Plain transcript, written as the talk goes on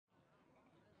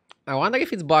I wonder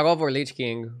if it's Barov or Lich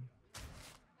King.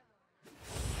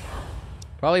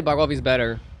 Probably Barov is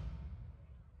better.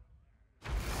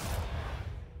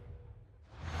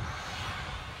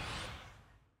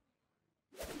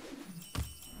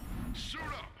 Suit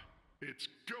up. It's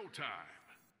go time.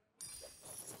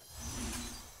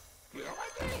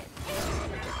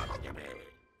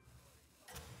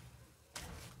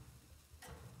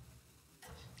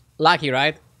 Lucky,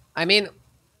 right? I mean,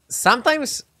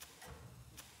 sometimes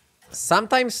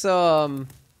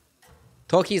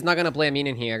Toki is not gonna play a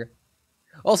minion here.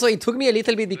 Also, it took me a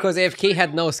little bit because AFK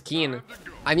had no skin.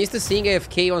 I'm used to seeing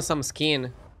AFK on some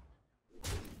skin.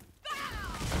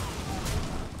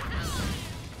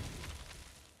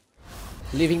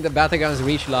 Living the Battlegrounds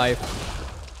rich life.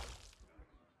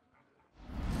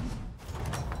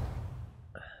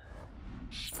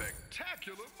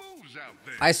 Spectacular moves out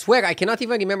there. I swear, I cannot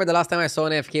even remember the last time I saw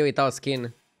an AFK without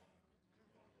skin.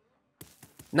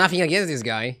 Nothing against this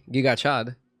guy, Giga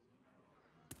Chad.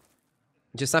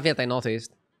 Just something that I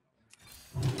noticed.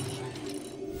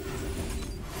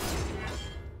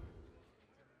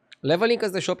 Leveling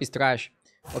because the shop is trash.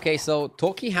 Okay, so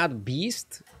Toki had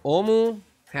Beast, Omu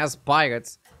has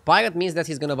Pirates. Pirate means that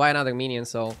he's gonna buy another minion,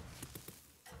 so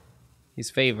he's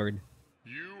favored.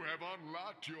 You have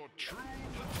unlocked your true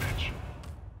potential.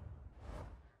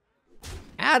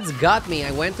 Ads got me.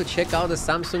 I went to check out the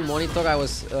Samsung monitor I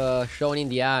was shown in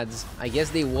the ads. I guess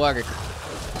they work.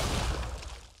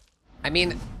 I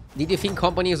mean, did you think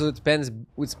companies would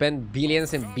spend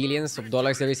billions and billions of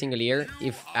dollars every single year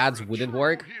if ads wouldn't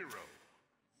work?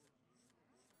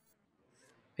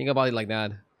 Think about it like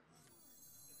that.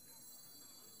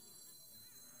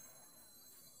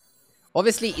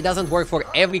 Obviously, it doesn't work for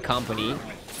every company,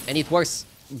 and it works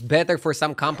better for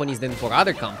some companies than for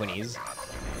other companies.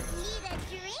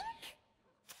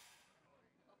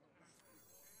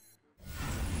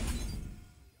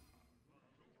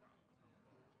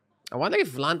 I wonder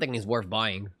if Lantern is worth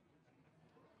buying.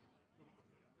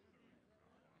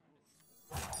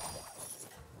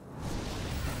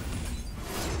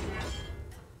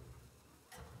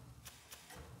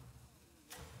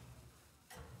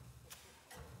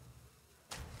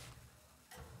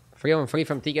 Free on free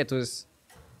from ticket was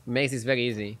makes this very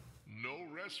easy. No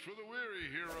rest for the weary,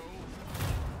 hero.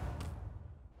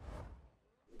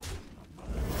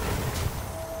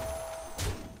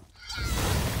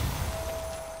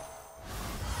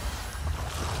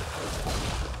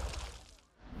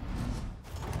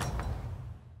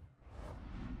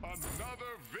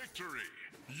 Another victory.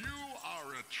 You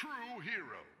are a true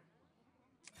hero.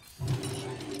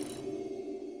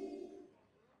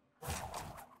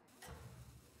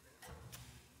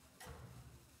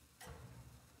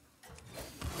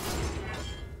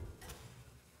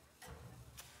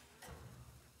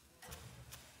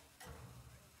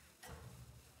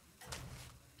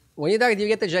 When you die, you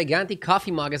get a gigantic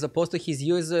coffee mug as opposed to his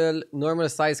usual normal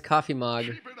size coffee mug.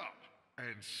 Keep it up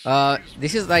and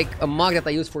This is like a mug that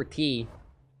I use for tea.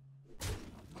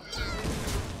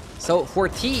 So for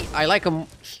tea, I like a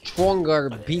stronger,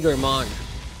 bigger mug.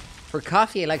 For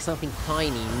coffee, I like something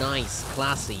tiny, nice,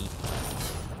 classy.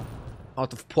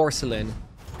 Out of porcelain.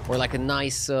 Or like a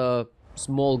nice,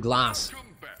 small glass.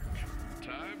 come back.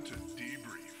 Time to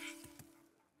debrief.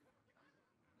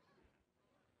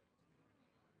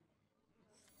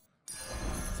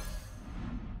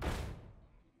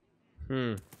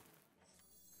 Hmm.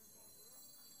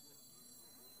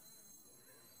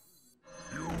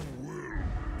 You will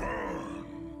burn.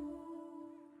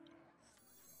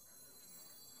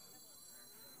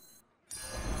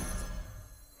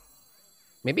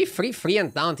 Maybe free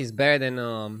and taunt is better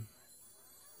than,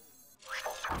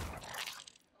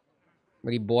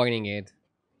 reborning it.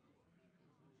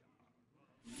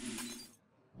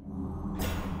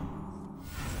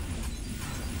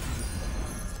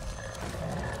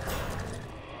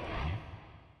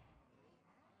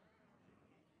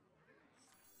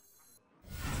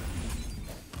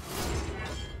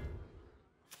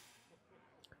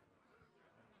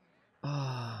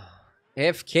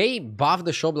 FK buffed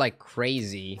the shop like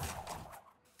crazy.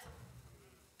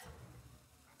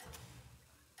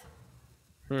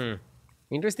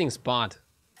 Interesting spot.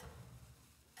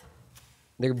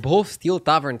 They're both Steel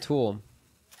Tavern too.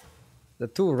 The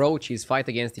two roaches fight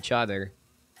against each other.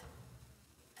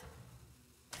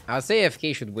 I would say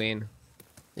FK should win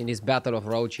in this battle of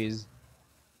roaches.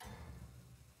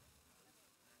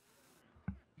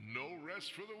 No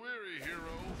rest for the weary, hero.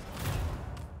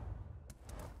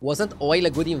 Wasn't oil a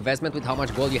good investment with how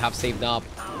much gold you have saved up?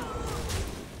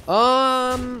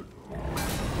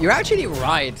 You're actually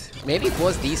right. Maybe it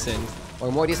was decent.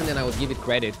 Or more decent than I would give it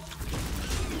credit.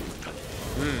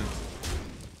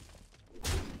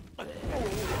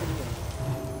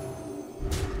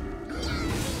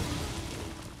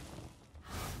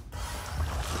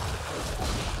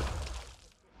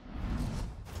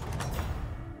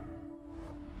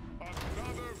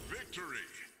 Another victory.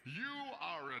 You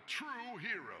are a true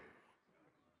hero.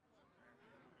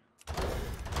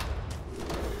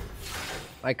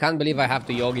 I can't believe I have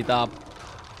to yog it up.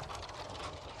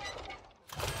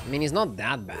 I mean, it's not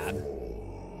that bad.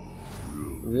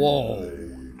 Whoa.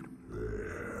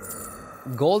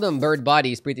 Golden bird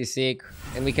body is pretty sick.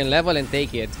 And we can level and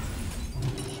take it.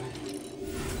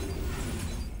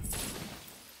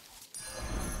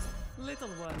 Little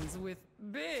ones with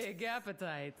big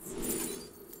appetites.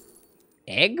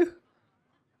 Egg?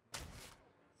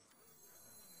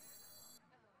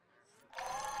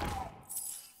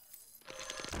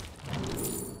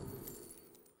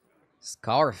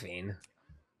 Scarfin.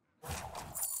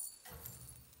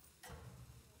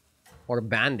 Or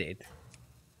Bandit.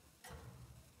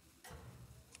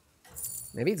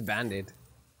 Maybe it's Bandit.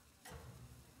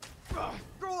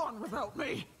 Go on without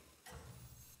me.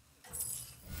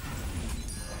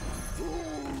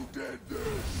 Who did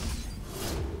this?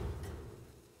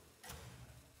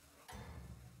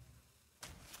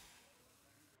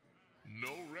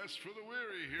 No rest for the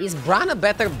weary here. Is Bran a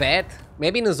better bet?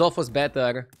 Maybe Nuzolfo's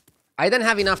better. I didn't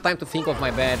have enough time to think of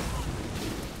my bet.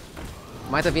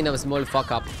 Might have been a small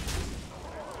fuck up.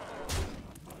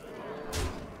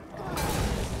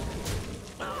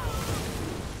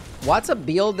 What's a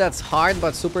build that's hard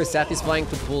but super satisfying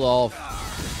to pull off?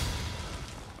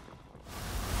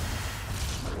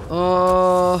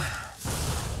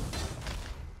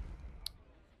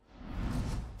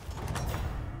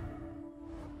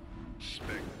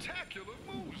 Spectacular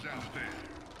moves out there.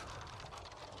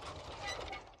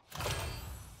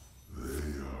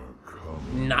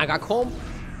 Nagacomb?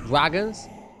 Dragons?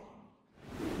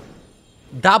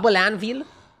 Double Anvil?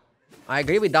 I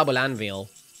agree with Double Anvil.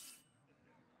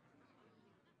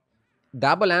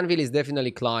 Double Anvil is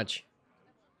definitely clutch.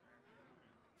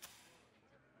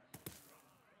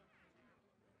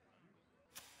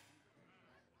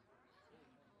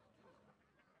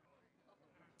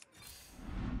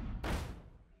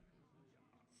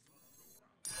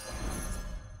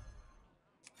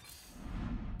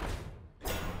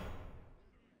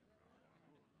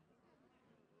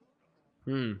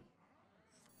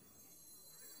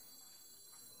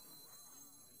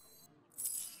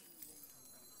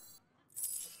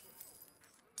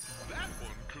 That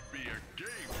one could be a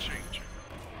game changer.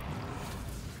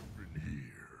 In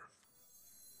here.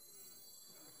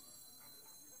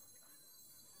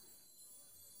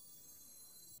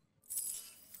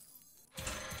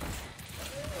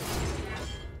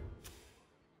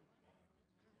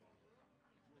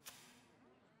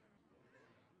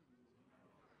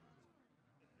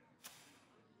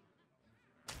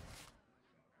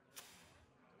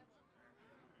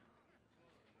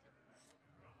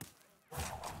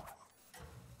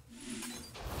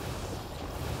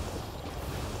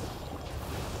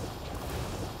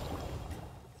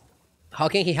 How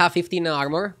can he have 15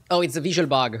 armor? Oh, it's a visual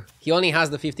bug. He only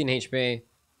has the 15 HP.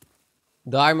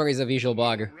 The armor is a visual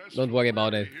bug. Don't worry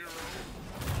about it. Hero.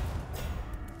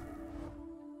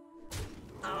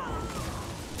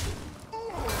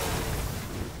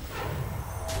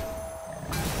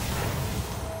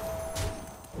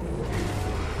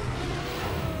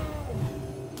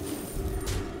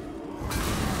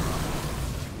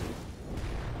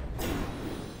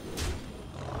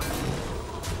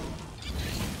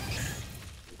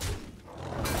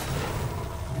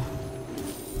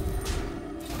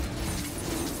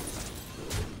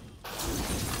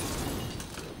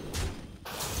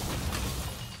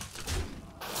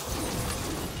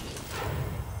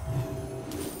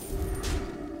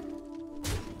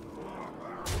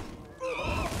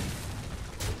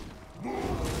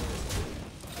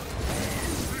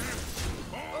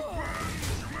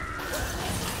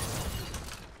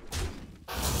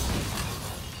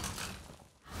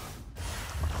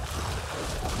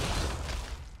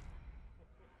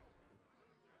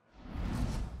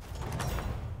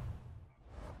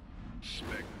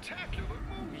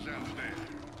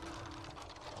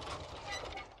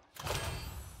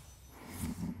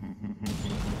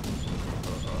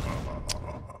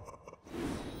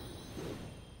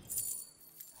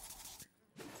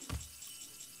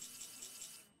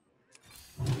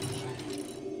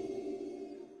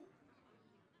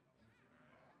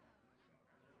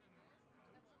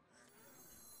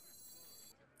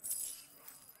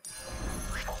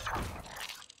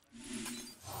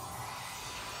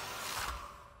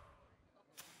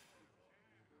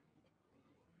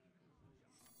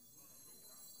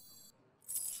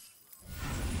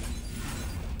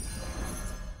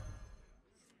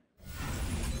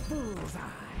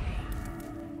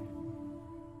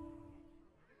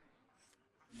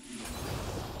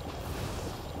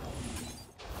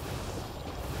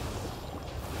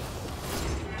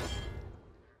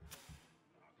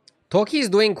 Toki is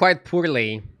doing quite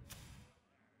poorly.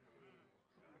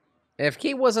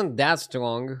 FK wasn't that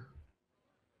strong.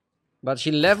 But she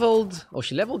leveled... Oh,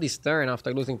 she leveled this turn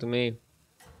after losing to me.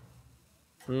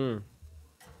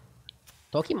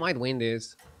 Toki might win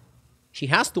this. She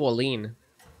has to all-in.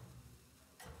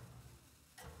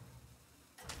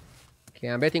 Okay,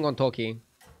 I'm betting on Toki.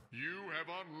 You have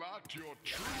unlocked your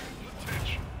true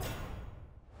potential.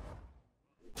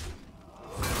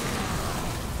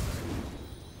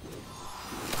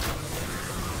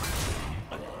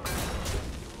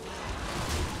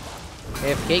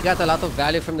 FK got a lot of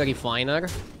value from the refiner.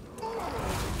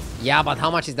 Yeah, but how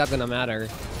much is that gonna matter?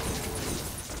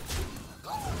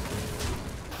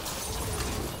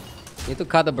 Need to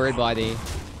cut the bird body.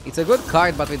 It's a good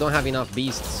card, but we don't have enough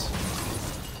beasts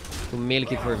to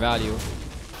milk it for value.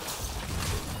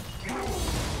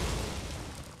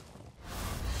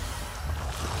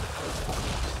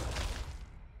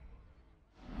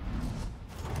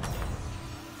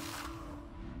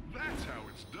 That's how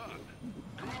it's done.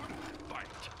 Good fight.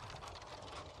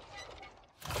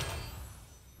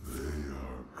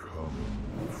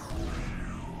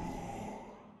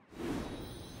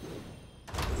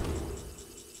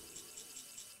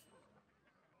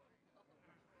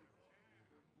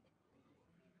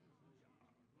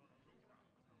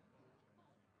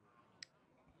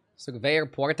 Surveyor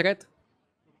Portrait.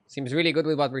 Seems really good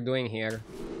with what we're doing here.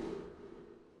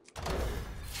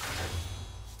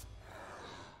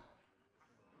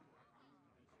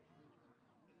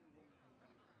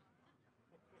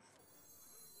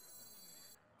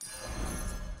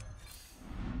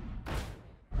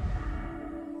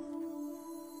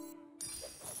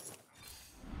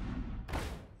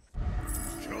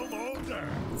 Come on down.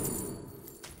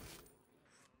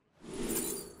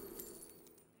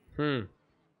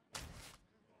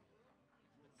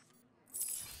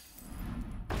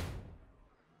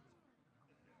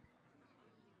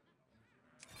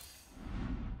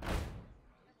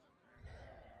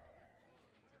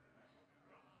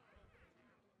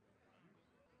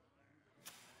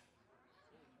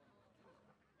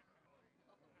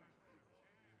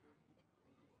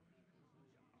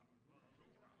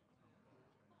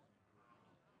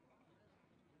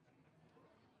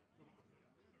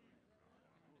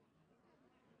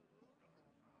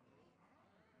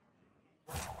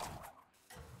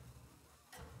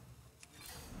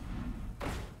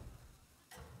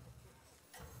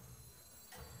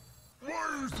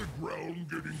 Why is the ground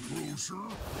getting closer?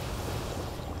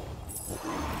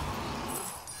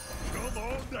 Come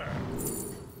on down.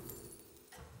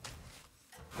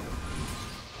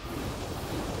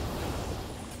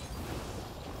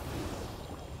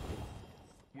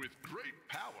 With great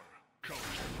power comes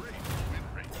great win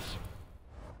rates.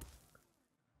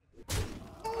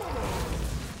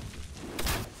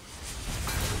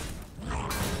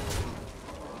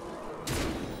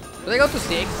 Do they go to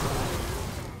 6?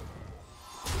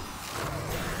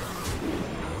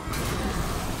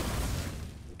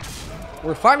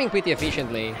 We're farming pretty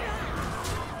efficiently. I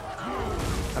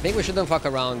think we shouldn't fuck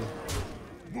around.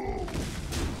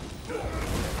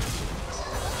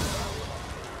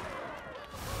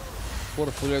 Poor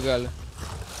Fullergal.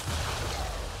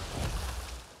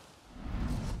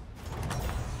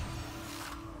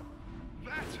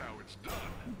 That's how it's done.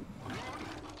 Good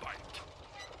fight.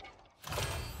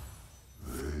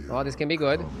 Oh, this can be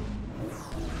good.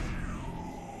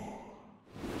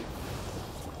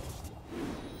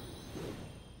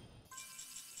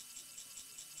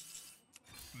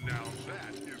 Now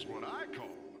that is what I call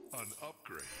an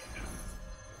upgrade.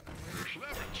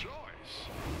 Clever choice.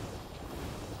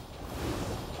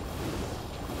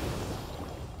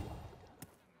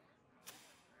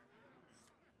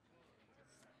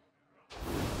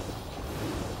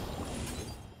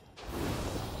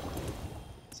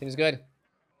 Seems good.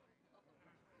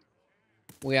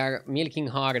 We are milking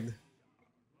hard.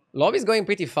 Lobby's going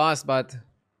pretty fast, but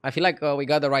I feel like we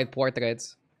got the right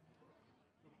portraits.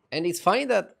 And it's funny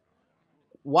that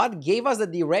what gave us the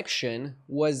direction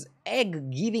was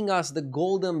Egg giving us the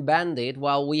golden bandit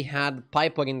while we had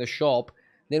Piper in the shop.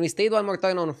 Then we stayed one more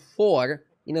turn on 4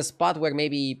 in a spot where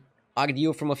maybe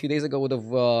Ardew from a few days ago would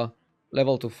have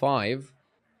leveled to 5.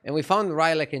 And we found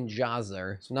Rylak and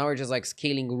Jazzer. So now we're just like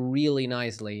scaling really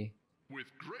nicely. With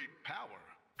great power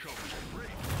comes great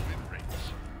win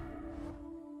rates.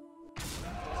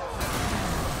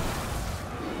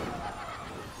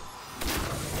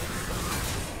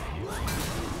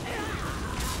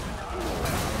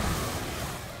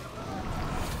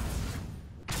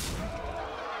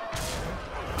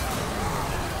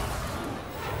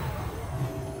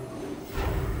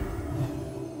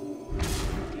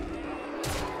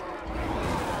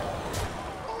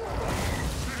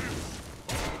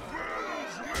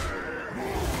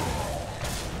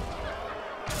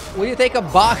 Will you take a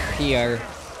Bach here?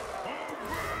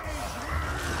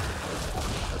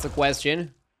 That's a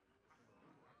question.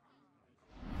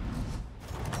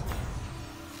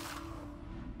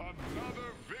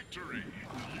 Another victory.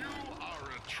 You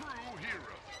are a true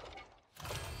hero.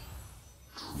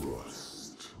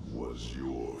 Trust was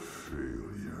your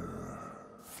failure.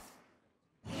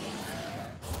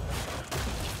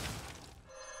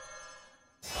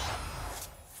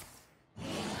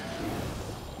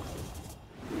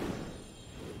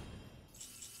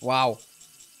 Wow.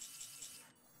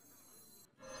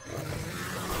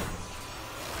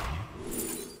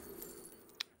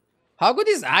 How good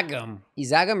is Aggem?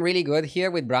 Is Aggem really good here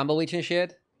with Bramblewitch and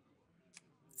shit?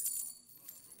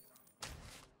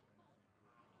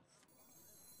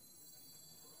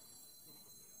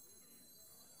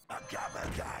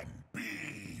 Aggem,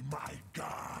 be my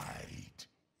guide.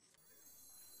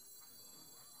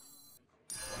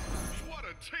 What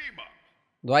a team up.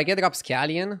 Do I get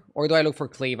Rapscallion or do I look for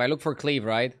Cleave? I look for Cleave,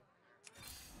 right?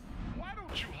 Why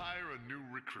don't you hire a new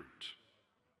recruit?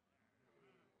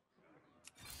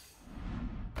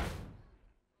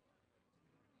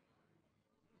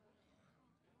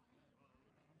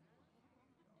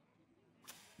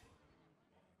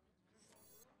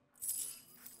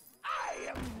 I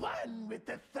am one with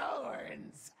the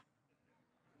thorns.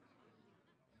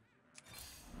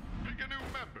 Pick a new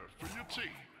member for your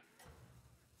team.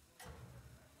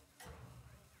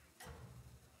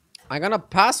 I'm gonna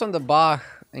pass on the Bach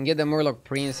and get the Murloc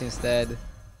Prince instead.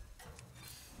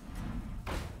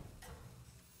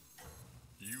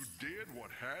 You did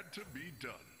what had to be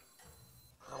done.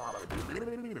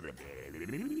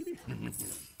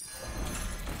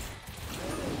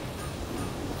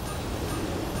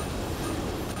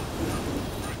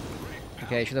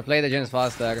 Okay, should have played the gems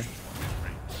faster.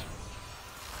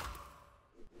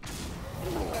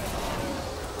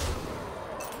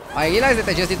 I realized that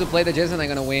I just need to play the gems and I'm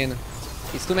gonna win.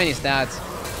 It's too many stats.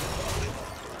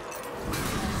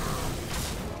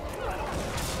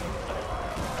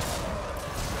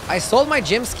 I sold my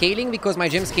gem scaling because my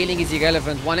gem scaling is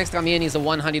irrelevant. 1 extra million is a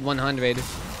 100-100,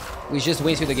 which just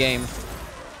wins you the game.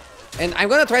 And I'm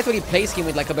gonna try to replace him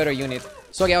with like a better unit.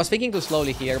 Sorry, I was thinking too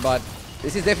slowly here, but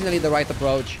this is definitely the right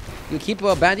approach. You keep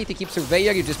a bandit, you keep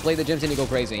surveyor, you just play the gems and you go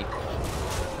crazy.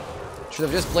 Should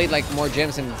have just played like more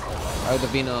gems and I would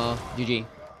have been GG.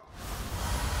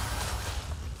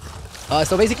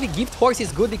 So basically Gift Horse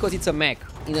is good because it's a mech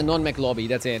in a non-mech lobby,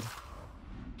 that's it.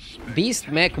 Beast,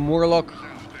 mech, Murloc.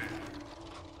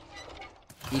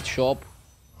 Each shop.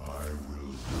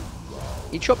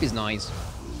 Each shop is nice.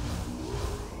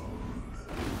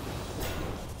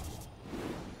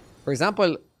 For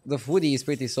example, the foodie is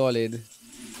pretty solid.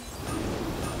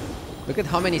 Look at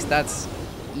how many stats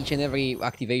each and every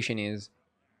activation is.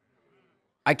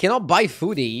 I cannot buy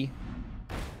foodie.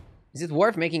 Is it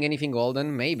worth making anything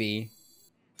golden? Maybe.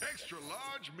 Extra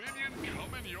large minion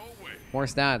coming your way. More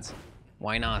stats.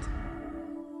 Why not?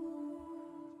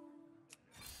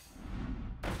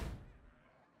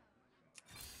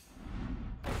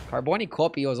 Carbonic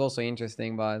copy was also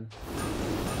interesting, but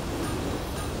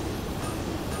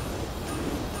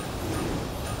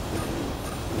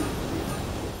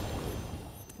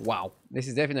wow, this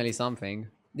is definitely something.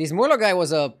 This Murloc guy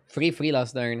was a free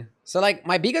last turn. So like,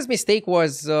 my biggest mistake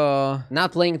was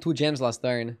not playing 2 gems last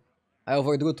turn. I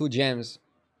overdrew 2 gems.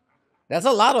 That's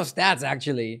a lot of stats,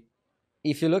 actually.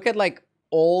 If you look at like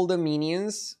all the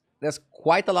minions, there's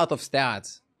quite a lot of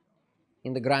stats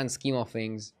in the grand scheme of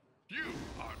things. You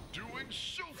are doing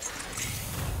super.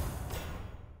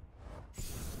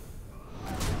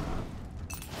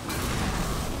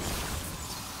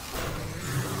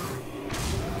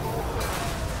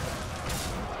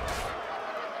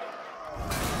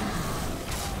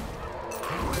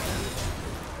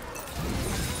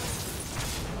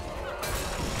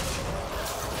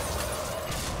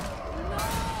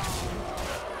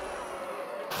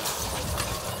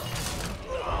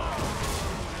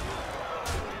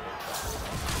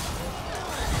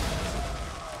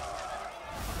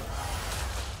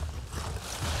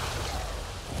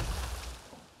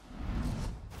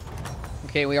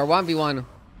 Okay, we are 1v1.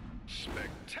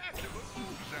 Spectacular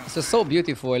moves out This is so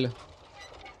beautiful.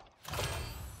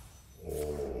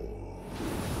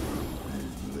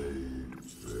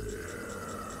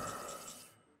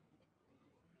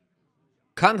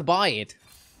 Can't buy it.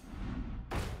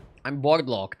 I'm board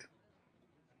locked.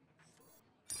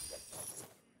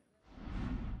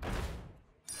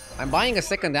 I'm buying a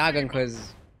second Aggem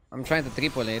because I'm trying to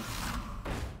triple it.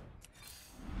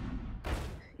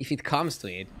 If it comes to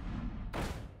it.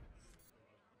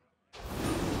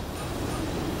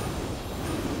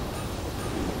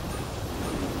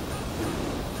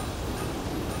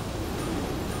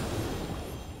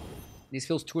 This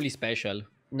feels truly special.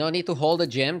 No need to hold a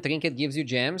gem. Trinket gives you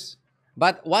gems.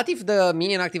 But what if the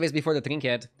minion activates before the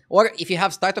trinket? Or if you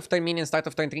have start of turn minion, start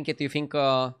of turn trinket, do you think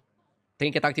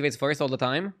trinket activates first all the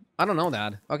time? I don't know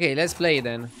that. Okay, let's play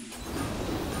then.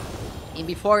 And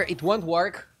before it won't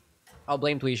work, I'll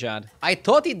blame Twishad. I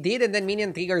thought it did and then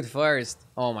minion triggered first.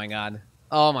 Oh my god.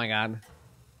 Oh my god.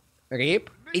 Rip.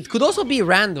 It could also be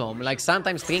random. Like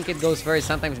sometimes trinket goes first,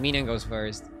 sometimes minion goes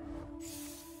first.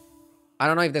 I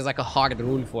don't know if there's like a hard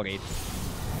rule for it.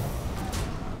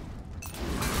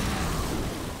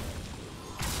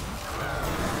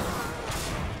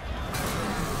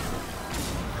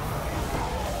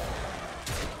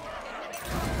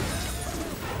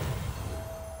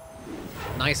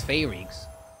 Nice Fayrix.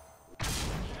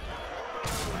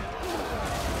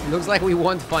 Looks like we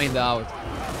won't find out.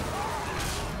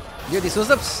 Dude, this was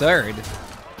absurd.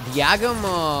 The Aggem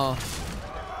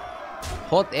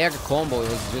hot air combo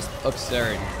was just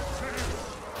absurd.